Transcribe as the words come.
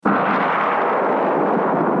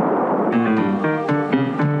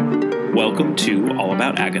Welcome to All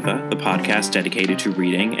About Agatha, the podcast dedicated to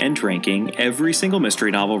reading and ranking every single mystery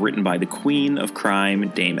novel written by the queen of crime,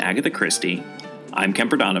 Dame Agatha Christie. I'm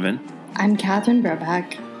Kemper Donovan. I'm Catherine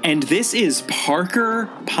Brobeck. And this is Parker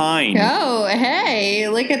Pyne. Oh, hey,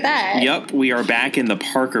 look at that. Yep, we are back in the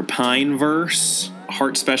Parker Pyne verse.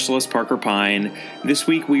 Heart specialist Parker Pyne. This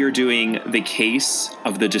week we are doing The Case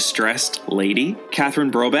of the Distressed Lady. Catherine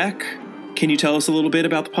Brobeck, can you tell us a little bit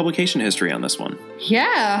about the publication history on this one?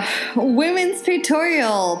 Yeah, Women's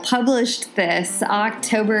Pictorial published this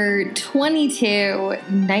October 22,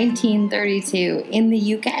 1932 in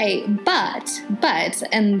the UK. But,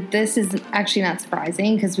 and this is actually not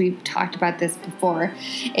surprising because we've talked about this before,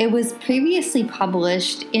 it was previously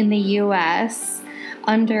published in the US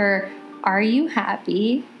under Are You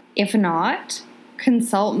Happy? If not,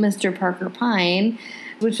 consult Mr. Parker Pyne,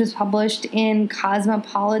 which was published in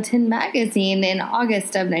Cosmopolitan magazine in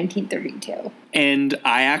August of 1932. And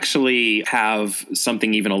I actually have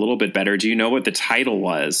something even a little bit better. Do you know what the title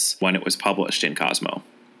was when it was published in Cosmo?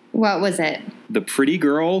 What was it? The Pretty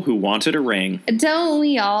Girl Who Wanted a Ring. Don't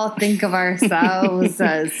we all think of ourselves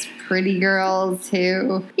as pretty girls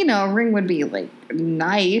who, a ring would be like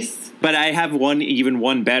nice? But I have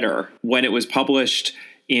one better. When it was published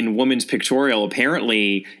in Women's Pictorial,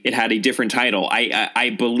 apparently it had a different title.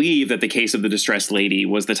 I believe that The Case of the Distressed Lady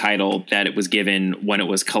was the title that it was given when it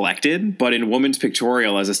was collected. But in Women's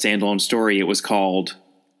Pictorial, as a standalone story, it was called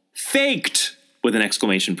Faked! With an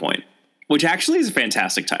exclamation point. Which actually is a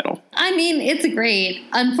fantastic title. I mean, it's great.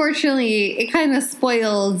 Unfortunately, it kind of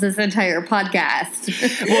spoils this entire podcast.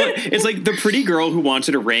 Well, it's like The Pretty Girl Who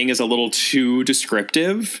Wanted a Ring is a little too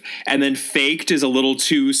descriptive, and then Faked is a little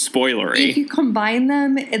too spoilery. If you combine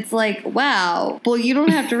them, it's like, wow, well, you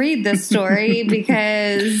don't have to read this story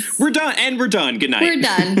because... We're done. Good night. We're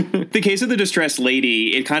done. The Case of the Distressed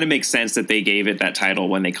Lady, it kind of makes sense that they gave it that title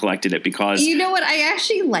when they collected it because... You know what? I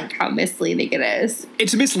actually like how misleading it is.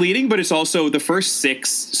 It's misleading, but it's also the first 6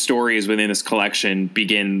 stories within this collection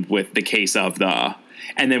begin with the case of the,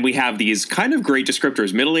 and then we have these kind of great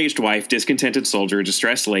descriptors: middle-aged wife, discontented soldier,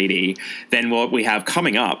 distressed lady. Then what we have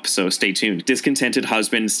coming up, so stay tuned: discontented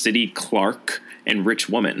husband, city clerk, and rich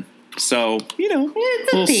woman. So, it's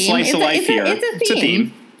a little theme. slice of life here. It's a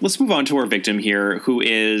theme. Let's move on to our victim here, who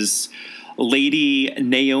is Lady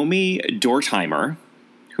Naomi Dortheimer,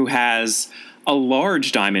 who has a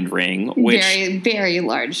large diamond ring, which... Very, very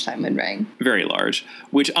large diamond ring. Very large,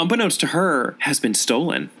 which, unbeknownst to her, has been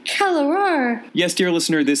stolen. Color. Yes, dear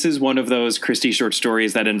listener, this is one of those Christie short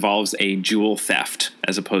stories that involves a jewel theft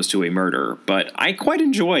as opposed to a murder. But I quite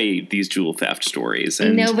enjoy these jewel theft stories.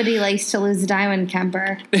 And nobody likes to lose a diamond,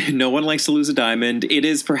 Kemper. No one likes to lose a diamond. It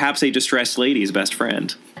is perhaps a distressed lady's best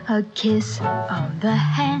friend. A kiss on the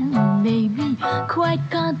hand may be quite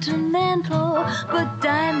continental, but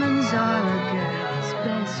diamonds are a girl's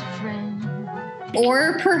best friend.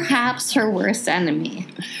 Or perhaps her worst enemy.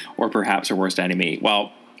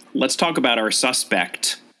 Well, let's talk about our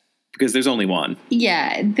suspect, because there's only one.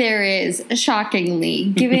 Yeah, there is, shockingly.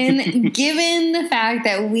 Given the fact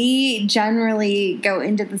that we generally go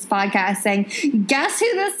into this podcast saying, guess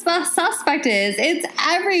who the suspect is? It's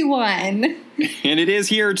everyone. And it is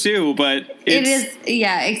here, too, but it is,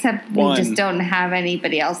 yeah, except we just don't have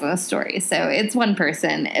anybody else in the story. So it's one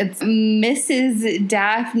person. It's Mrs.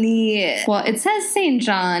 Daphne. Well, it says St.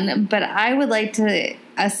 John, but I would like to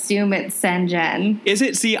assume it's St. John. Is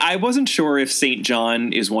it? See, I wasn't sure if St.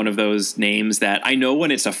 John is one of those names that I know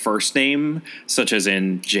when it's a first name, such as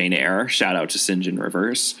in Jane Eyre. Shout out to St. John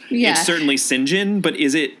Rivers. Yeah. It's certainly St. John, but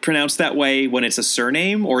is it pronounced that way when it's a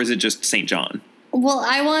surname, or is it just St. John? Well,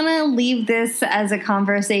 I want to leave this as a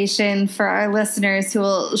conversation for our listeners who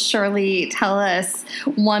will surely tell us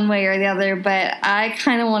one way or the other, but I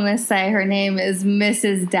kind of want to say her name is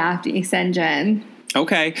Mrs. Daphne St. John.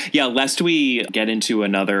 Okay. Yeah, lest we get into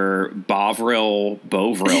another Bovril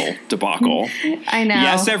debacle. I know.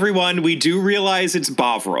 Yes, everyone, we do realize it's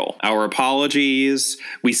Bovril. Our apologies.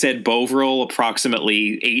 We said Bovril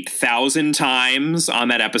approximately 8,000 times on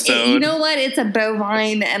that episode. You know what? It's a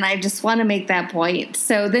bovine, and I just want to make that point.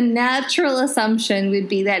 So the natural assumption would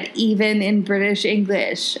be that even in British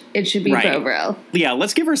English, it should be right. Bovril. Yeah,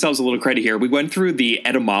 let's give ourselves a little credit here. We went through the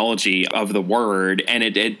etymology of the word, and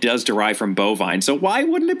it does derive from bovine. So why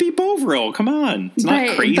wouldn't it be Bovril? Come on. It's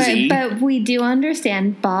not crazy. But we do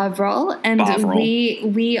understand Bovril, and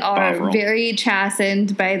we are Bovril. very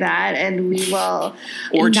chastened by that, and we will...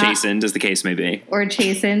 Or chastened, as the case may be. Or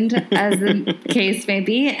chastened, as the case may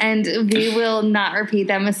be, and we will not repeat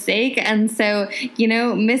that mistake. And so,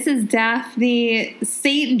 Mrs. Daphne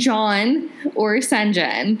St. John or St.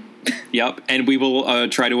 John. Yep. And we will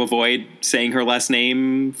try to avoid saying her last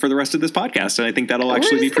name for the rest of this podcast. And I think that'll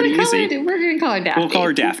actually be pretty easy. We're going to call her Daphne. We'll call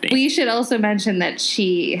her Daphne. We should also mention that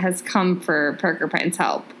she has come for Parker Pyne's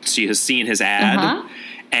help. She has seen his ad. Uh-huh.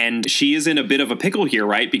 And she is in a bit of a pickle here,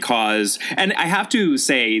 right? Because, and I have to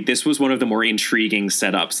say, this was one of the more intriguing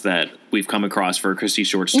setups that we've come across for a Christie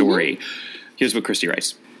short story. Mm-hmm. Here's what Christie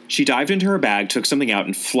writes. She dived into her bag, took something out,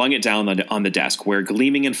 and flung it down on the desk, where,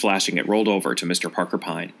 gleaming and flashing, it rolled over to Mr. Parker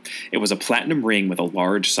Pyne. It was a platinum ring with a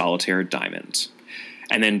large solitaire diamond.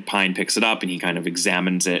 And then Pyne picks it up, and he kind of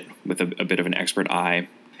examines it with a bit of an expert eye.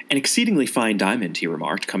 An exceedingly fine diamond, he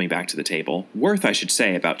remarked, coming back to the table. Worth, I should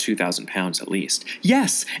say, about 2,000 pounds at least.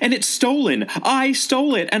 Yes, and it's stolen. I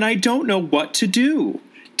stole it, and I don't know what to do.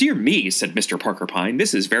 Dear me, said Mr. Parker Pyne,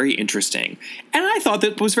 this is very interesting. And I thought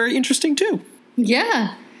that was very interesting, too.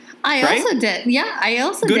 Yeah. I also did. Yeah, I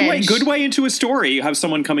also did. Good way into a story. You have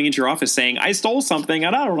someone coming into your office saying, I stole something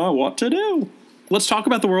and I don't know what to do. Let's talk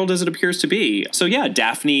about the world as it appears to be. So yeah,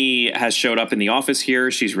 Daphne has showed up in the office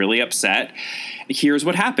here. She's really upset. Here's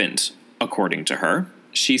what happened, according to her.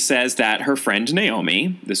 She says that her friend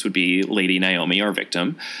Naomi, this would be Lady Naomi, our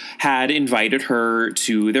victim, had invited her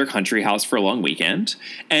to their country house for a long weekend,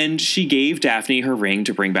 and she gave Daphne her ring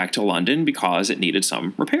to bring back to London because it needed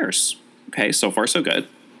some repairs. Okay, so far so good.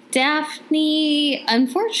 Daphne,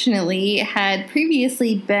 unfortunately, had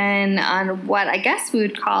previously been on what I guess we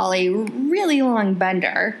would call a really long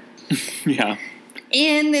bender. Yeah.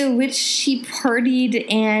 In which she partied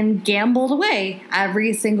and gambled away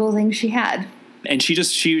every single thing she had. And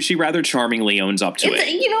she rather charmingly owns up to it.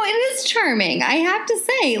 You know, it is charming. I have to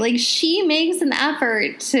say, like, she makes an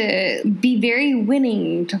effort to be very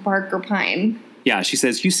winning to Parker Pyne. Yeah, she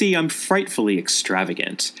says, you see, I'm frightfully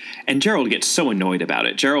extravagant. And Gerald gets so annoyed about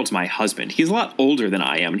it. Gerald's my husband. He's a lot older than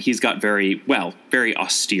I am, and he's got very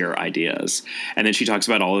austere ideas. And then she talks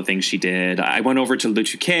about all the things she did. I went over to Le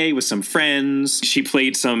Touquet with some friends. She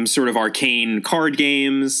played some sort of arcane card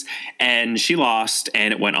games, and she lost,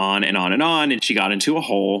 and it went on and on and on, and she got into a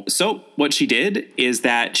hole. So what she did is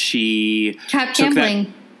that she kept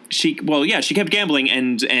gambling. She kept gambling,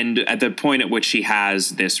 and at the point at which she has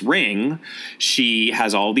this ring, she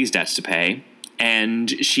has all these debts to pay, and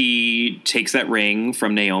she takes that ring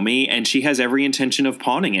from Naomi, and she has every intention of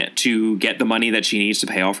pawning it to get the money that she needs to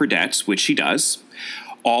pay off her debts, which she does,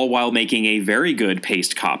 all while making a very good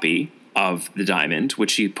paste copy of the diamond,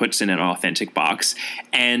 which she puts in an authentic box,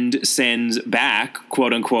 and sends back,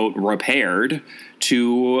 quote-unquote, repaired,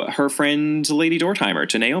 to her friend Lady Dortheimer,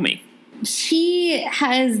 to Naomi. She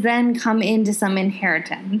has then come into some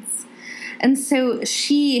inheritance. And so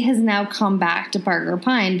she has now come back to Parker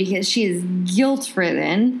Pyne because she is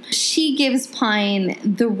guilt-ridden. She gives Pyne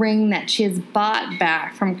the ring that she has bought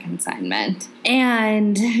back from consignment.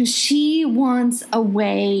 And she wants a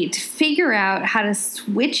way to figure out how to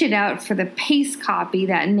switch it out for the paste copy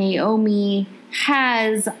that Naomi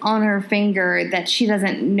has on her finger that she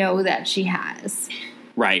doesn't know that she has.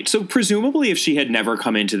 Right. So presumably if she had never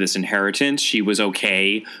come into this inheritance, she was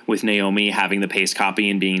okay with Naomi having the paste copy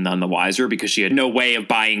and being none the wiser because she had no way of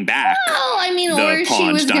buying back. Well, I mean, or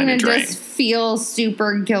she was going to just feel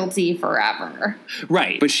super guilty forever.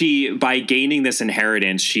 Right. But by gaining this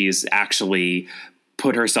inheritance, she's actually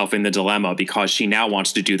put herself in the dilemma because she now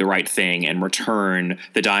wants to do the right thing and return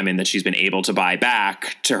the diamond that she's been able to buy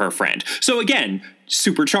back to her friend. So again,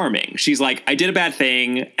 super charming. She's like, I did a bad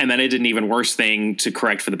thing, and then I did an even worse thing to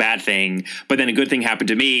correct for the bad thing, but then a good thing happened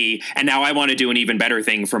to me, and now I want to do an even better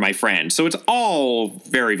thing for my friend. So it's all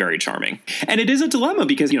very, very charming. And it is a dilemma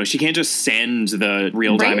because, she can't just send the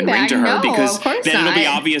real diamond ring to her because then it'll be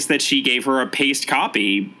obvious that she gave her a paste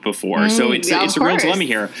copy before. So it's a real dilemma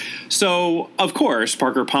here. So, of course,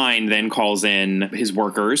 Parker Pyne then calls in his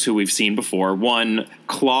workers who we've seen before. One,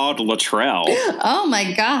 Claude Luttrell. Oh,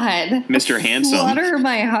 my God. Mr. Handsome. Flutter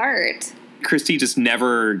my heart. Christie just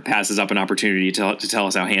never passes up an opportunity to tell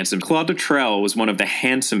us how handsome. Claude Luttrell was one of the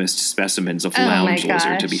handsomest specimens of lounge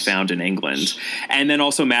lizard to be found in England. And then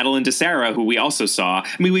also Madeline de Sarah, who we also saw.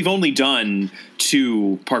 I mean, we've only done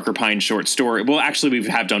 2 Parker Pyne short stories. Well, actually, we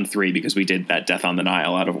have done 3 because we did that Death on the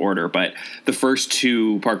Nile out of order. But the first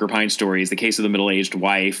 2 Parker Pyne stories, The Case of the Middle-Aged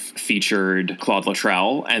Wife, featured Claude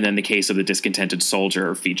Luttrell. And then The Case of the Discontented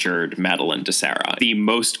Soldier featured Madeline de Sarah. The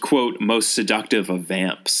most, quote, most seductive of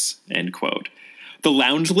vamps, end quote. The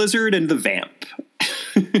lounge lizard and the vamp.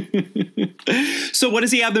 So what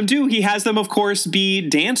does he have them do? He has them, of course, be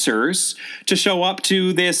dancers to show up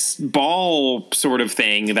to this ball sort of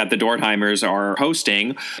thing that the Dortheimers are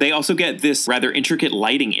hosting. They also get this rather intricate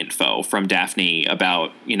lighting info from Daphne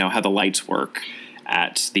about, how the lights work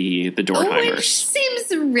at the Dortheimers. Which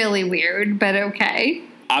seems really weird, but okay.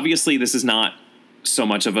 Obviously, this is not so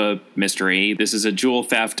much of a mystery. This is a jewel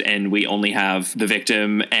theft, and we only have the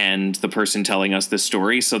victim and the person telling us this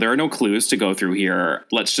story. So there are no clues to go through here.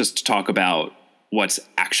 Let's just talk about what's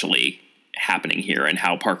actually happening here and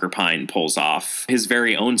how Parker Pyne pulls off his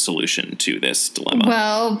very own solution to this dilemma.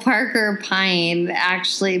 Well, Parker Pyne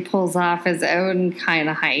actually pulls off his own kind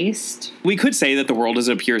of heist. We could say that the world as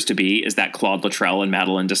it appears to be is that Claude Luttrell and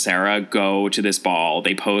Madeleine de Serres go to this ball,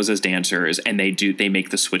 they pose as dancers, and they make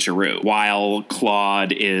the switcheroo. While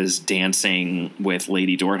Claude is dancing with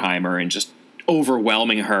Lady Dortheimer and just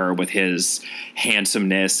overwhelming her with his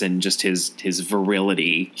handsomeness and just his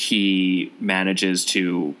virility, he manages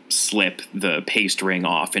to slip the paste ring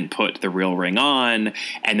off and put the real ring on,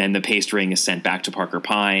 and then the paste ring is sent back to Parker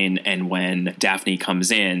Pyne, and when Daphne comes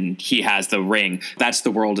in, he has the ring. That's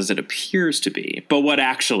the world as it appears to be. But what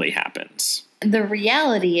actually happens? The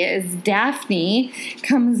reality is Daphne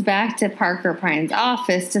comes back to Parker Pyne's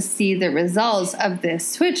office to see the results of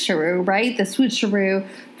this switcheroo, right? The switcheroo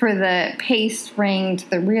for the paste ring to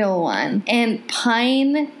the real one. And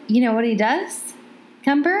Pyne, you know what he does,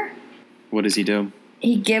 Kemper? What does he do?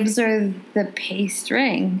 He gives her the paste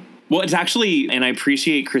ring. Well, it's actually, and I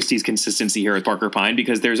appreciate Christie's consistency here with Parker Pyne,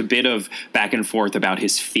 because there's a bit of back and forth about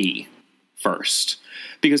his fee first.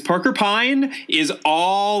 Because Parker Pyne is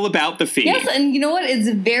all about the fee. Yes, and you know what? It's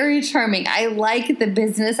very charming. I like the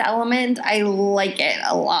business element. I like it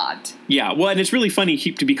a lot. Yeah, well, and it's really funny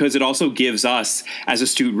because it also gives us, as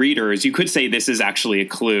astute readers, you could say this is actually a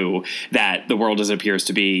clue that the world as it appears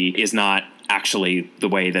to be is not actually the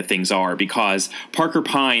way that things are, because Parker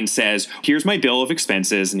Pyne says, here's my bill of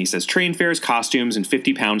expenses, and he says train fares, costumes, and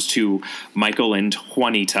 £50 to Michael and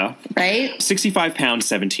Juanita. Right. £65,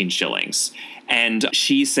 17 shillings. And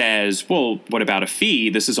she says, well, what about a fee?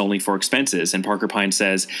 This is only for expenses. And Parker Pyne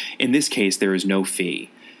says, in this case, there is no fee.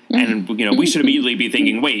 And, you know, we should immediately be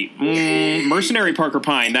thinking, wait, mercenary Parker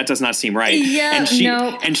Pyne, that does not seem right. Yeah,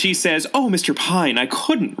 and she says, oh, Mr. Pyne, I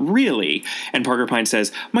couldn't really. And Parker Pyne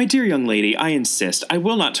says, my dear young lady, I insist. I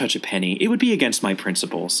will not touch a penny. It would be against my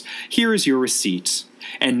principles. Here is your receipt.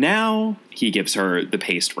 And now he gives her the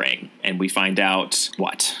paste ring. And we find out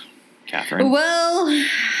what, Catherine? Well,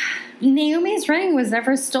 Naomi's ring was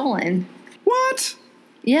never stolen. What?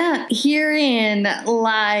 Yeah, herein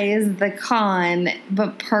lies the con,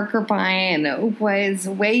 but Parker Pyne was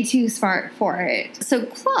way too smart for it. So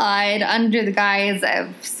Claude, under the guise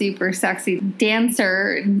of super sexy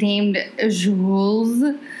dancer named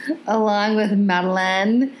Jules, along with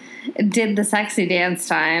Madeleine, did the sexy dance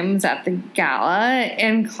times at the gala,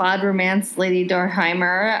 and Claude romanced Lady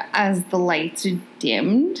Dortheimer as the lights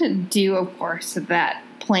dimmed, due, of course, to that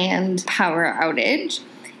planned power outage.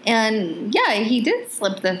 And yeah, he did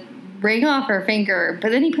slip the ring off her finger, but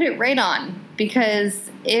then he put it right on because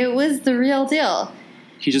it was the real deal.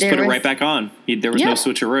 He just put it right back on. There was no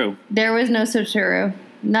switcheroo. There was no switcheroo.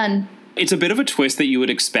 None. It's a bit of a twist that you would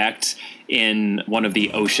expect in one of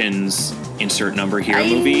the Ocean's Insert Number Here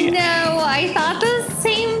movie. No, I thought the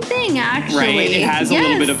same thing, actually. Right? It has a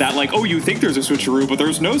little bit of that, like, oh, you think there's a switcheroo, but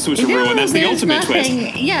there's no switcheroo, and that's the ultimate twist.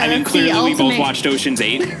 Yeah, I mean, clearly we both watched Ocean's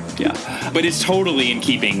 8. Yeah. But it's totally in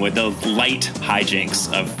keeping with the light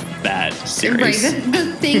hijinks of that series. Right.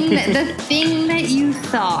 The thing that you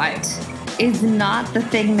thought is not the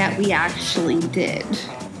thing that we actually did.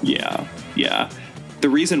 Yeah. Yeah. The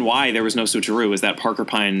reason why there was no switcheroo is that Parker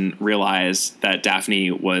Pyne realized that Daphne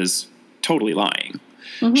was totally lying.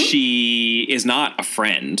 Mm-hmm. She is not a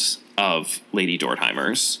friend of Lady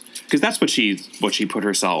Dortheimer's, because that's what she put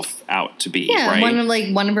herself out to be. Yeah,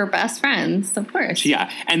 right? one of her best friends, of course. Yeah,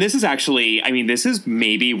 and this is actually, I mean, this is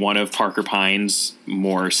maybe one of Parker Pyne's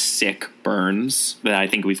more sick burns that I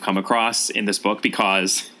think we've come across in this book,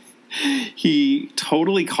 because he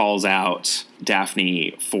totally calls out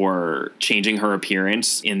Daphne for changing her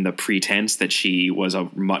appearance in the pretense that she was a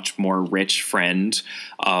much more rich friend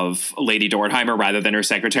of Lady Dortheimer rather than her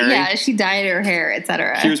secretary. Yeah, she dyed her hair,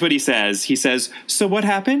 etc. Here's what he says. He says, so what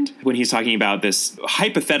happened? When he's talking about this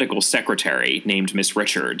hypothetical secretary named Miss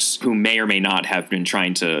Richards, who may or may not have been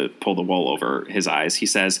trying to pull the wool over his eyes, he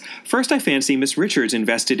says, first I fancy Miss Richards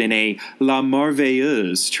invested in a La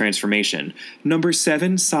Merveilleuse transformation. Number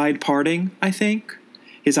 7 side parting, I think.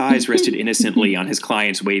 His eyes rested innocently on his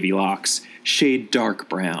client's wavy locks, shade dark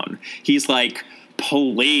brown. He's like,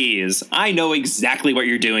 please. I know exactly what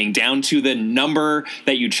you're doing, down to the number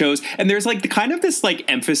that you chose. And there's like the kind of this like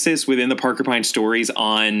emphasis within the Parker Pyne stories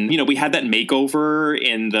on, you know, we had that makeover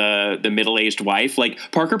in the middle-aged wife. Like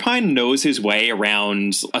Parker Pyne knows his way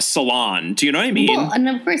around a salon. Do you know what I mean? Well, and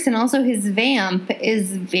of course, and also his vamp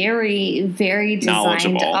is very, very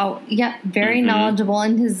designed. Knowledgeable. Very knowledgeable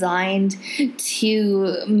and designed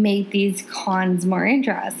to make these cons more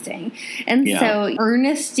interesting. And so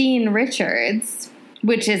Ernestine Richards,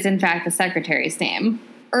 which is in fact the secretary's name,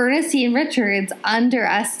 Ernestine Richards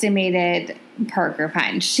underestimated Parker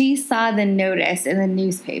Pyne. She saw the notice in the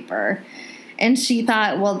newspaper and she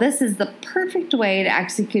thought, well, this is the perfect way to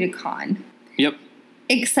execute a con. Yep.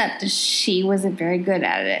 Except she wasn't very good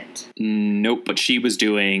at it. Nope. What she was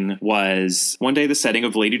doing was, one day the setting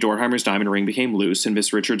of Lady Dorheimer's diamond ring became loose and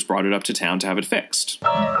Miss Richards brought it up to town to have it fixed.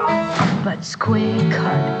 But square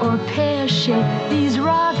cut or pear shape, these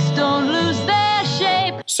rocks don't lose their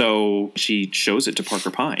shape. So she shows it to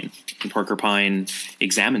Parker Pyne, and Parker Pyne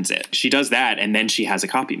examines it. She does that, and then she has a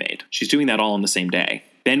copy made. She's doing that all on the same day.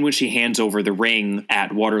 Then when she hands over the ring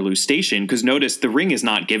at Waterloo Station, because notice the ring is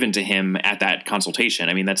not given to him at that consultation.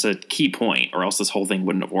 I mean, that's a key point, or else this whole thing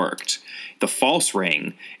wouldn't have worked. The false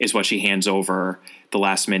ring is what she hands over the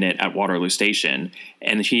last minute at Waterloo Station.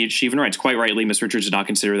 And she even writes, quite rightly, Miss Richards did not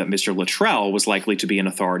consider that Mr. Luttrell was likely to be an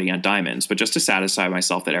authority on diamonds. But just to satisfy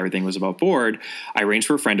myself that everything was above board, I arranged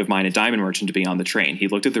for a friend of mine, a diamond merchant, to be on the train. He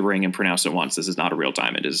looked at the ring and pronounced at once, this is not a real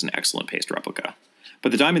diamond. It is an excellent paste replica.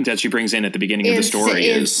 But the diamond that she brings in at the beginning of the story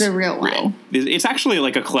is the real one. It's actually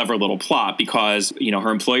like a clever little plot because, you know, her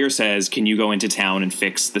employer says, can you go into town and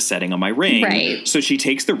fix the setting on my ring? Right. So she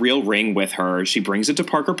takes the real ring with her. She brings it to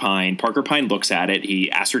Parker Pyne. Parker Pyne looks at it.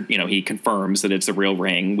 He asks her, you know, he confirms that it's a real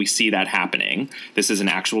ring. We see that happening. This is an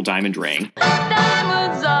actual diamond ring.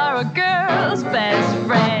 Diamonds are a girl's best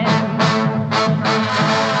friend.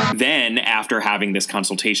 Then, after having this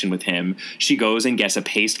consultation with him, she goes and gets a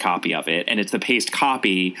paste copy of it, and it's the paste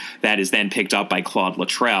copy that is then picked up by Claude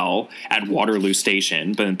Luttrell at Waterloo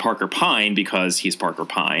Station. But then Parker Pyne, because he's Parker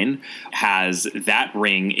Pyne, has that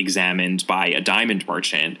ring examined by a diamond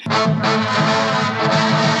merchant.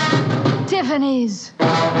 Tiffany's.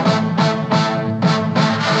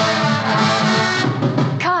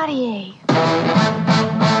 Cartier.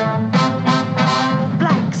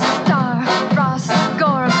 Black Star. Ross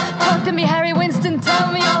Gorham. Talk to me, Harry Winston.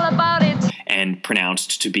 Tell me all about it. And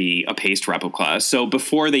pronounced to be a paste replica. So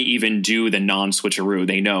before they even do the non-switcheroo,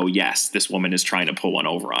 they know, yes, this woman is trying to pull one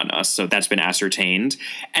over on us. So that's been ascertained.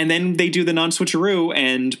 And then they do the non-switcheroo,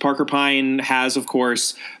 and Parker Pyne has, of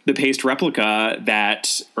course, the paste replica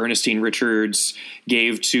that Ernestine Richards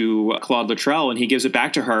gave to Claude Luttrell, and he gives it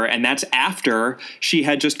back to her. And that's after she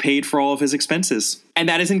had just paid for all of his expenses. And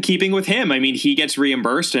that is in keeping with him. I mean, he gets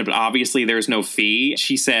reimbursed, but obviously there's no fee.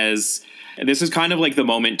 She says... This is kind of like the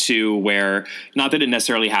moment, too, where, not that it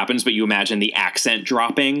necessarily happens, but you imagine the accent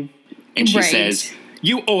dropping. And she says,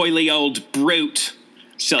 you oily old brute.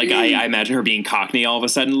 So, like, I imagine her being Cockney all of a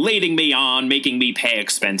sudden, leading me on, making me pay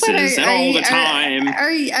expenses, all the time.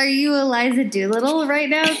 Are you Eliza Doolittle right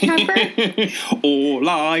now, Pepper? All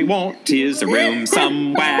I want is a room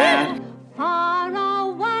somewhere. Far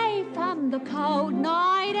away from the cold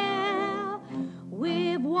night air,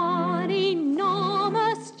 with one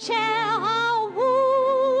enormous chair.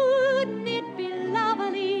 Oh, wouldn't it be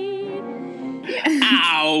lovely?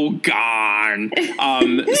 Ow, gone.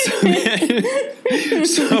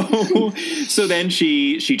 So then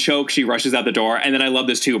she chokes, she rushes out the door, and then I love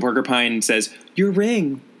this too. Parker Pyne says, your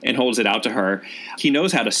ring, and holds it out to her. He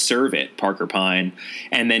knows how to serve it, Parker Pyne.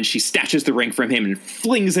 And then she snatches the ring from him and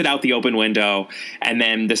flings it out the open window. And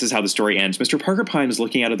then this is how the story ends. Mr. Parker Pyne is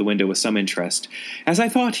looking out of the window with some interest. As I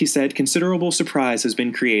thought, he said, considerable surprise has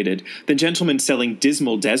been created. The gentleman selling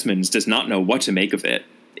Dismal Desmonds does not know what to make of it.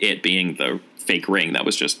 It being the fake ring that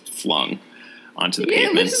was just flung onto the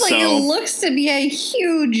pavement. It looks like it looks to be a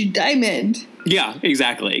huge diamond. Yeah,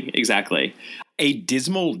 exactly. A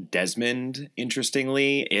Dismal Desmond,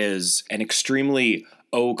 interestingly, is an extremely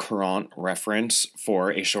au courant reference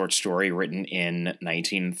for a short story written in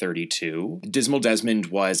 1932. Dismal Desmond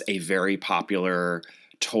was a very popular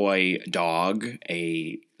toy dog,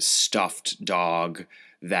 a stuffed dog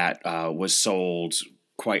that was sold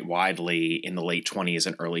quite widely in the late 20s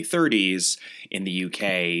and early 30s in the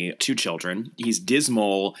UK to children. He's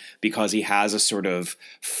dismal because he has a sort of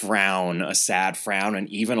frown, a sad frown, and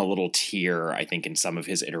even a little tear, I think, in some of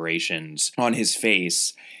his iterations on his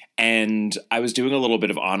face. And I was doing a little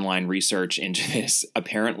bit of online research into this.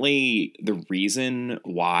 Apparently, the reason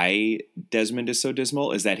why Desmond is so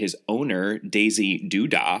dismal is that his owner, Daisy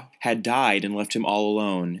Doodah, had died and left him all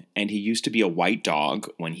alone. And he used to be a white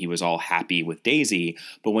dog when he was all happy with Daisy.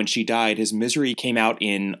 But when she died, his misery came out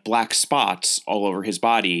in black spots all over his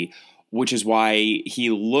body, which is why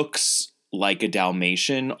he looks like a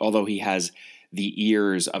Dalmatian, although he has the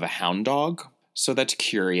ears of a hound dog. So that's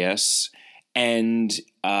curious. And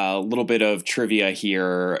a little bit of trivia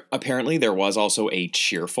here. Apparently there was also a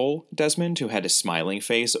cheerful Desmond who had a smiling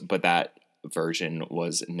face, but that version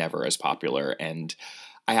was never as popular. And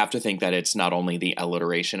I have to think that it's not only the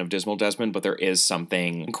alliteration of Dismal Desmond, but there is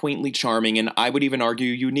something quaintly charming, and I would even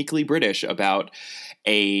argue uniquely British, about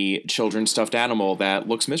a children's stuffed animal that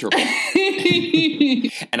looks miserable.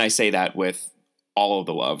 And I say that with all of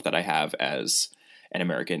the love that I have as an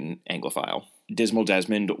American Anglophile. Dismal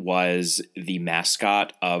Desmond was the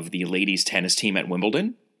mascot of the ladies' tennis team at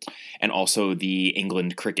Wimbledon and also the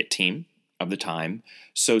England cricket team of the time.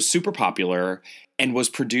 So super popular, and was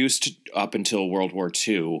produced up until World War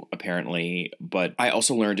II, apparently. But I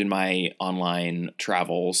also learned in my online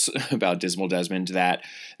travels about Dismal Desmond that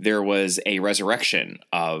there was a resurrection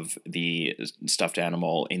of the stuffed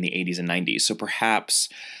animal in the 80s and 90s. So perhaps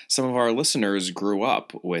some of our listeners grew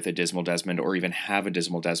up with a Dismal Desmond or even have a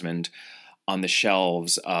Dismal Desmond on the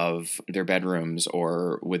shelves of their bedrooms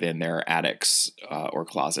or within their attics or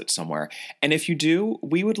closets somewhere. And if you do,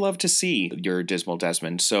 we would love to see your Dismal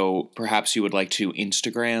Desmond. So perhaps you would like to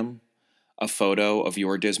Instagram a photo of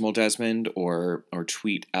your Dismal Desmond or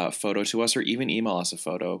tweet a photo to us or even email us a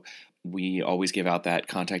photo. We always give out that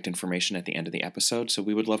contact information at the end of the episode, so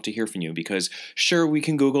we would love to hear from you because, sure, we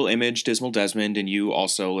can Google image Dismal Desmond, and you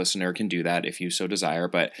also, listener, can do that if you so desire,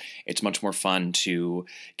 but it's much more fun to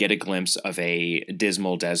get a glimpse of a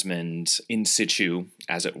Dismal Desmond in situ,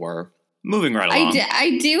 as it were. Moving right along.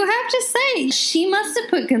 I do have to say, she must have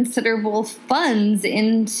put considerable funds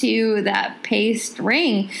into that paste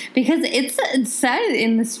ring because it's said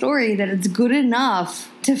in the story that it's good enough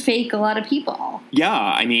to fake a lot of people. Yeah,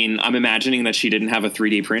 I mean, I'm imagining that she didn't have a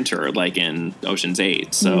 3D printer like in Ocean's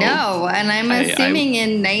 8. So no, and I'm assuming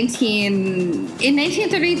in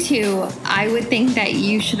 1932, I would think that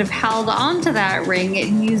you should have held on to that ring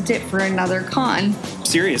and used it for another con.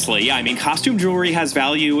 Seriously, yeah, I mean, costume jewelry has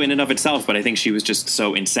value in and of itself, but I think she was just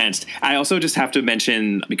so incensed. I also just have to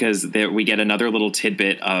mention, because we get another little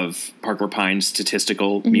tidbit of Parker Pyne's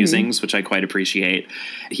statistical musings, which I quite appreciate.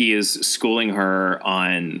 He is schooling her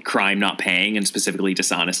on crime not paying, and specifically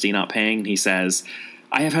dishonesty not paying. And he says,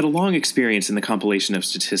 I have had a long experience in the compilation of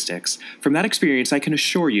statistics. From that experience, I can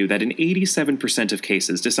assure you that in 87% of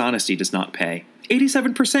cases, dishonesty does not pay.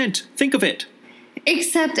 87%! Think of it!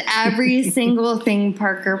 Except every single thing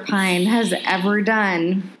Parker Pyne has ever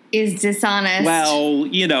done is dishonest. Well,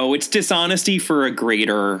 you know, it's dishonesty for a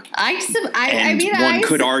greater, I mean, one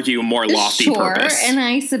could argue more lofty purpose. And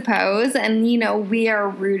I suppose, and you know, we are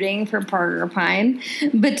rooting for Parker Pyne,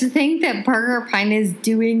 but to think that Parker Pyne is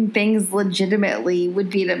doing things legitimately would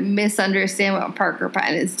be to misunderstand what Parker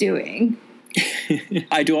Pyne is doing.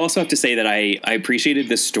 I do also have to say that I appreciated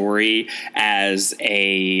this story as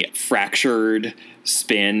a fractured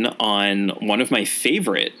spin on one of my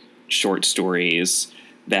favorite short stories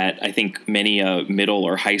that I think many a middle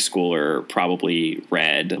or high schooler probably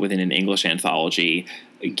read within an English anthology,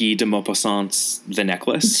 Guy de Maupassant's The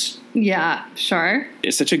Necklace. Yeah, sure.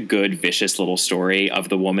 It's such a good, vicious little story of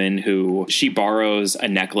the woman who she borrows a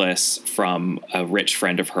necklace from a rich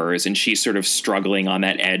friend of hers, and she's sort of struggling on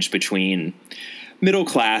that edge between middle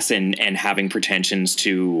class and having pretensions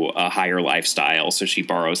to a higher lifestyle. So she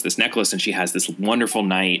borrows this necklace and she has this wonderful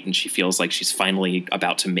night and she feels like she's finally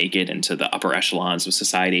about to make it into the upper echelons of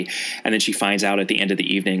society. And then she finds out at the end of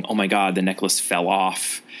the evening, oh my God, the necklace fell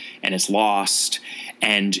off and it's lost.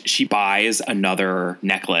 And she buys another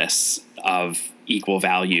necklace of equal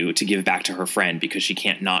value to give back to her friend because she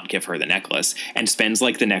can't not give her the necklace, and spends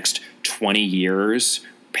like the next 20 years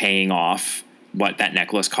paying off what that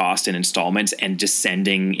necklace cost in installments and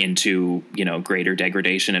descending into, you know, greater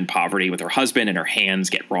degradation and poverty with her husband, and her hands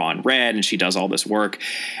get raw and red and she does all this work.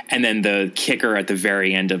 And then the kicker at the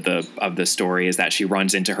very end of the story is that she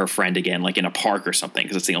runs into her friend again, like in a park or something,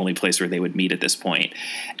 because it's the only place where they would meet at this point.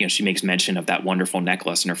 You know, she makes mention of that wonderful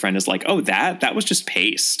necklace and her friend is like, oh, that was just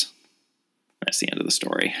paste. That's the end of the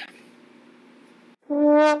story.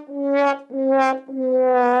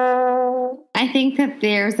 I think that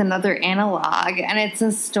there's another analog, and it's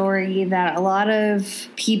a story that a lot of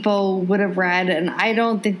people would have read, and I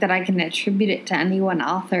don't think that I can attribute it to any one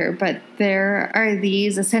author, but there are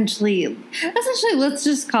these essentially, let's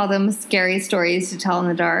just call them scary stories to tell in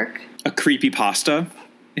the dark. A creepypasta,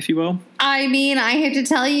 if you will. I mean, I have to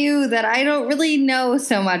tell you that I don't really know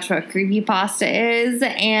so much what creepypasta is,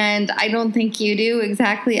 and I don't think you do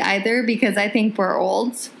exactly either, because I think we're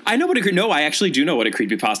old. I know I actually do know what a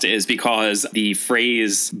creepypasta is, because the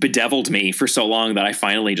phrase bedeviled me for so long that I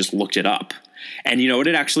finally just looked it up. And you know what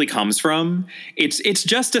it actually comes from? It's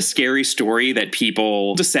just a scary story that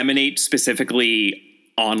people disseminate specifically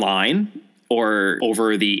online or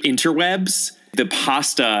over the interwebs. The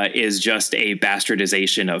pasta is just a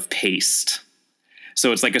bastardization of paste.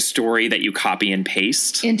 So it's like a story that you copy and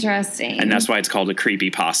paste. Interesting. And that's why it's called a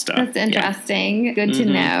creepypasta. That's interesting. Yeah. Good to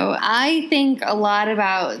know. I think a lot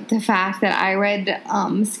about the fact that I read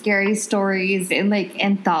scary stories in like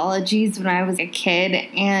anthologies when I was a kid,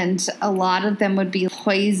 and a lot of them would be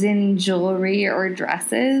poison jewelry or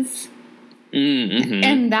dresses. Mm-hmm.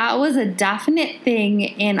 And that was a definite thing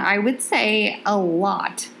in, I would say, a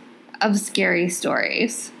lot of scary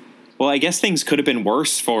stories. Well, I guess things could have been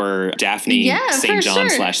worse for Daphne St. John /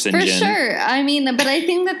 St. John. For sure. I mean, but I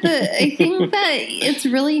think that it's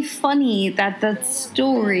really funny that the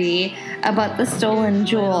story about the stolen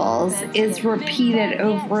jewels is repeated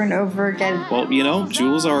over and over again. Well, you know,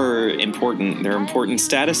 jewels are important. They're an important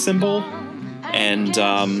status symbol, and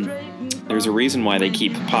there's a reason why they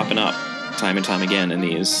keep popping up time and time again in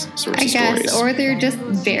these sorts of stories. I guess, or they're just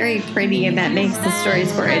very pretty, and that makes the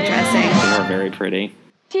stories more interesting. They are very pretty.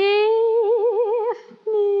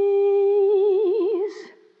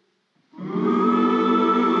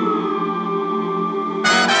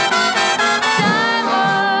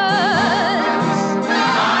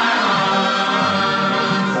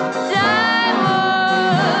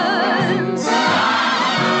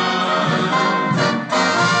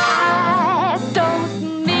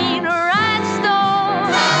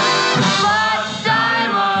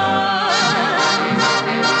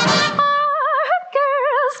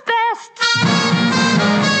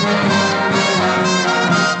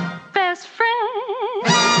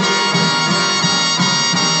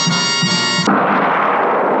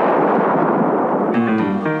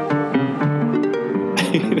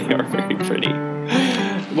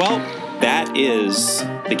 Is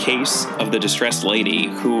the case of the distressed lady,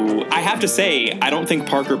 who I have to say, I don't think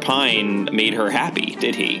Parker Pyne made her happy,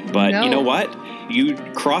 did he? But no. You know what? You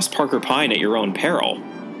cross Parker Pyne at your own peril.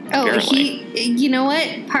 Oh, you know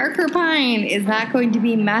what? Parker Pyne is not going to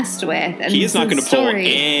be messed with. And he is not going to pull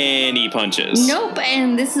any punches. Nope.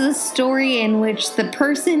 And this is a story in which the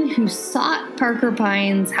person who sought Parker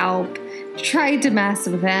Pyne's help tried to mess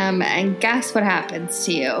with him, and guess what happens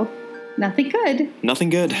to you? Nothing good. Nothing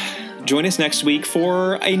good. Join us next week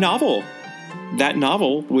for a novel. That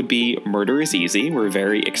novel would be Murder is Easy. We're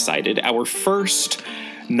very excited. Our first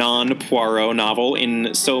non-Poirot novel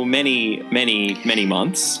in so many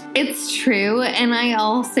months. It's true. And I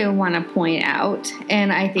also want to point out,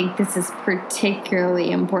 and I think this is particularly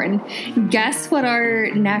important, guess what our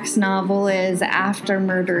next novel is after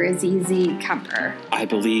Murder is Easy cover? I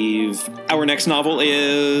believe our next novel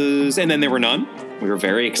is And Then There Were None. We were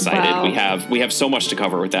very excited. Wow. We have so much to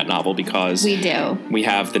cover with that novel, because we do. We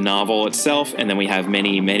have the novel itself, and then we have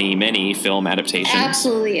many film adaptations.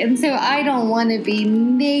 Absolutely. And so I don't want to be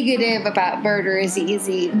negative about Murder is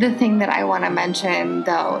Easy. The thing that I want to mention,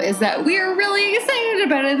 though, is that we are really excited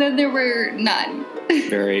about it, and then there were none.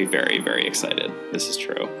 Very, very, very excited. This is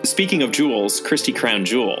true. Speaking of jewels, Christie Crown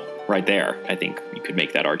Jewel. Right there, I think you could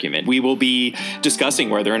make that argument. We will be discussing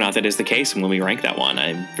whether or not that is the case when we rank that one.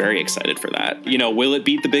 I'm very excited for that. You know, will it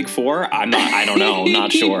beat the Big Four? I don't know.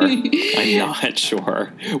 Not sure. I'm not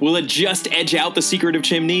sure. Will it just edge out The Secret of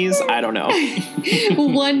Chimneys? I don't know.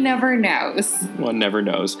 One never knows. One never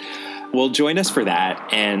knows. Well, join us for that,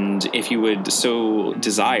 and if you would so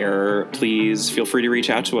desire, please feel free to reach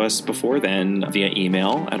out to us before then via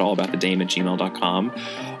email at allaboutthedame@gmail.com,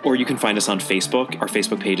 or you can find us on Facebook. Our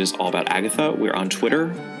Facebook page is All About Agatha. We're on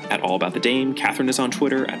Twitter at All About the Dame. Catherine is on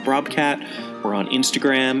Twitter at Brobcat. We're on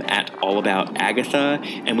Instagram at All About Agatha,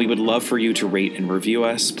 and we would love for you to rate and review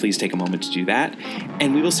us. Please take a moment to do that,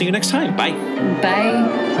 and we will see you next time. Bye.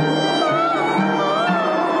 Bye.